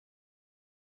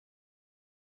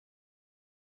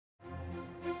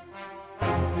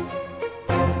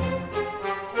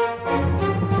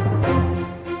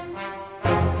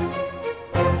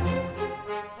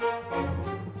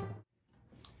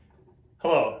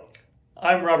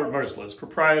I'm Robert Merciless,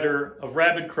 proprietor of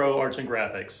Rabid Crow Arts and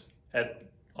Graphics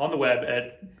on the web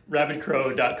at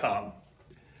rabidcrow.com.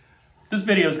 This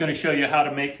video is going to show you how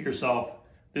to make for yourself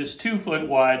this 2-foot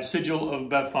wide Sigil of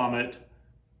Baphomet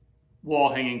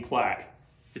wall hanging plaque.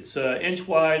 It's an inch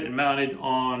wide and mounted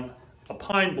on a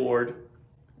pine board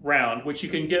round, which you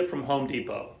can get from Home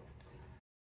Depot.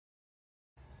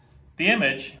 The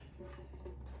image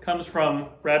comes from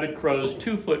Rabid Crow's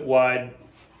 2-foot wide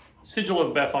Sigil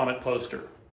of Baphomet poster.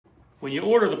 When you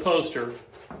order the poster,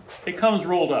 it comes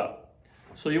rolled up.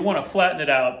 So you want to flatten it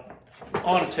out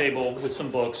on a table with some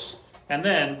books and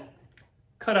then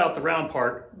cut out the round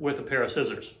part with a pair of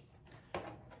scissors.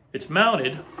 It's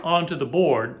mounted onto the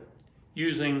board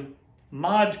using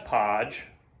Mod Podge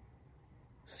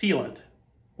sealant,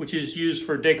 which is used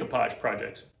for decoupage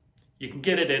projects. You can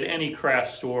get it at any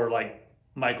craft store like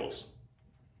Michael's.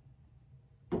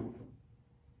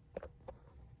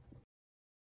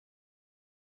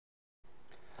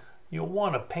 You'll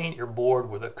want to paint your board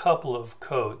with a couple of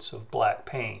coats of black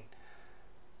paint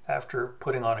after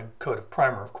putting on a coat of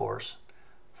primer, of course.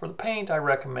 For the paint, I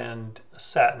recommend a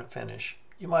satin finish.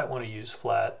 You might want to use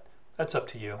flat. That's up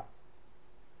to you.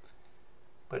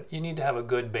 But you need to have a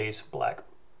good base black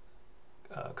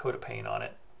coat of paint on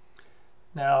it.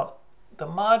 Now, the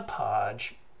Mod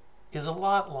Podge is a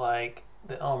lot like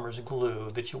the Elmer's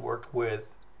glue that you worked with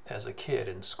as a kid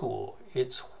in school.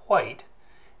 It's white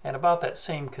and about that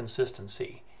same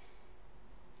consistency.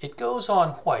 It goes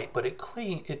on white, but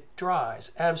it dries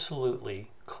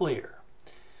absolutely clear.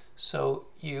 So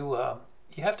you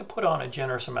have to put on a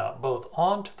generous amount, both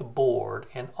onto the board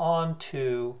and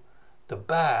onto the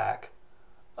back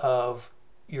of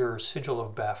your Sigil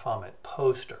of Baphomet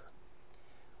poster.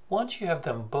 Once you have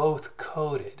them both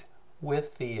coated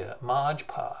with the Mod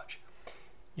Podge,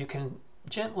 you can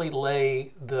gently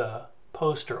lay the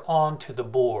poster onto the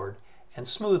board and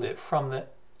smooth it from the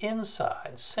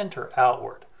inside, center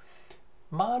outward.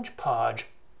 Mod Podge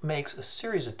makes a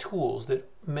series of tools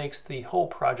that makes the whole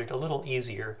project a little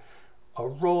easier. A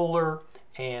roller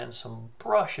and some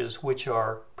brushes which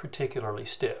are particularly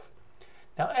stiff.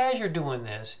 Now, as you're doing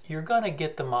this, you're going to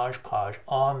get the Mod Podge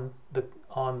on the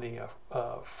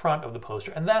front of the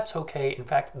poster, and that's okay. In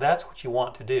fact, that's what you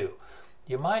want to do.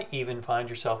 You might even find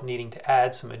yourself needing to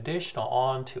add some additional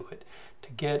onto it to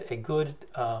get a good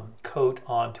coat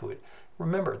onto it.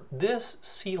 Remember, this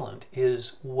sealant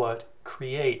is what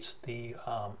creates the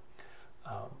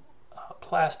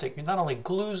plastic. It not only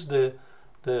glues the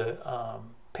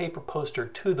paper poster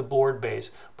to the board base,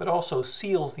 but also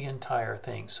seals the entire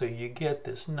thing. So you get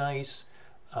this nice,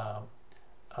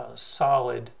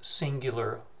 solid,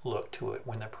 singular look to it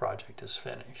when the project is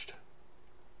finished.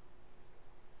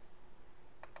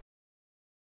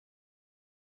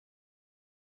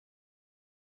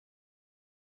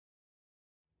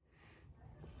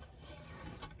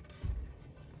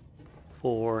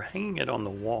 For hanging it on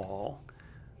the wall,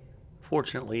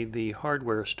 fortunately the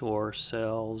hardware store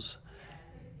sells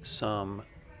some,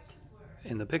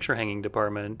 in the picture hanging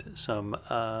department, some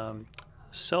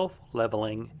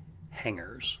self-leveling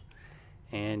hangers,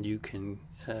 and you can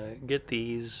get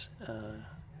these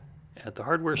at the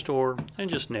hardware store and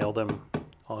just nail them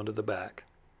onto the back.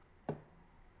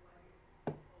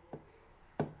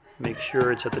 Make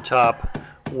sure it's at the top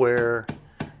where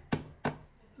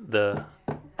the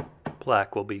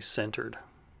plaque will be centered.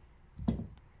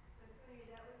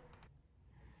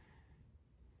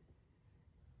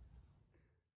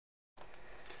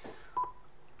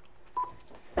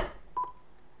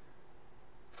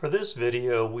 For this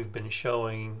video, we've been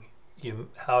showing you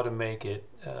how to make it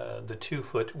the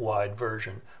 2-foot wide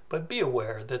version, but be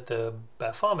aware that the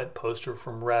Baphomet poster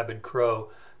from Rabid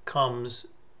Crow comes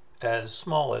as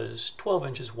small as 12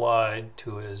 inches wide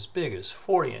to as big as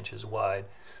 40 inches wide,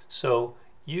 so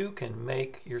you can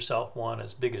make yourself one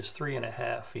as big as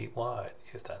 3.5 feet wide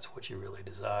if that's what you really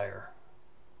desire.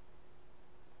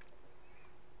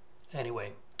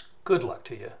 Anyway, good luck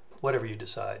to you, whatever you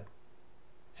decide,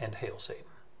 and hail Satan.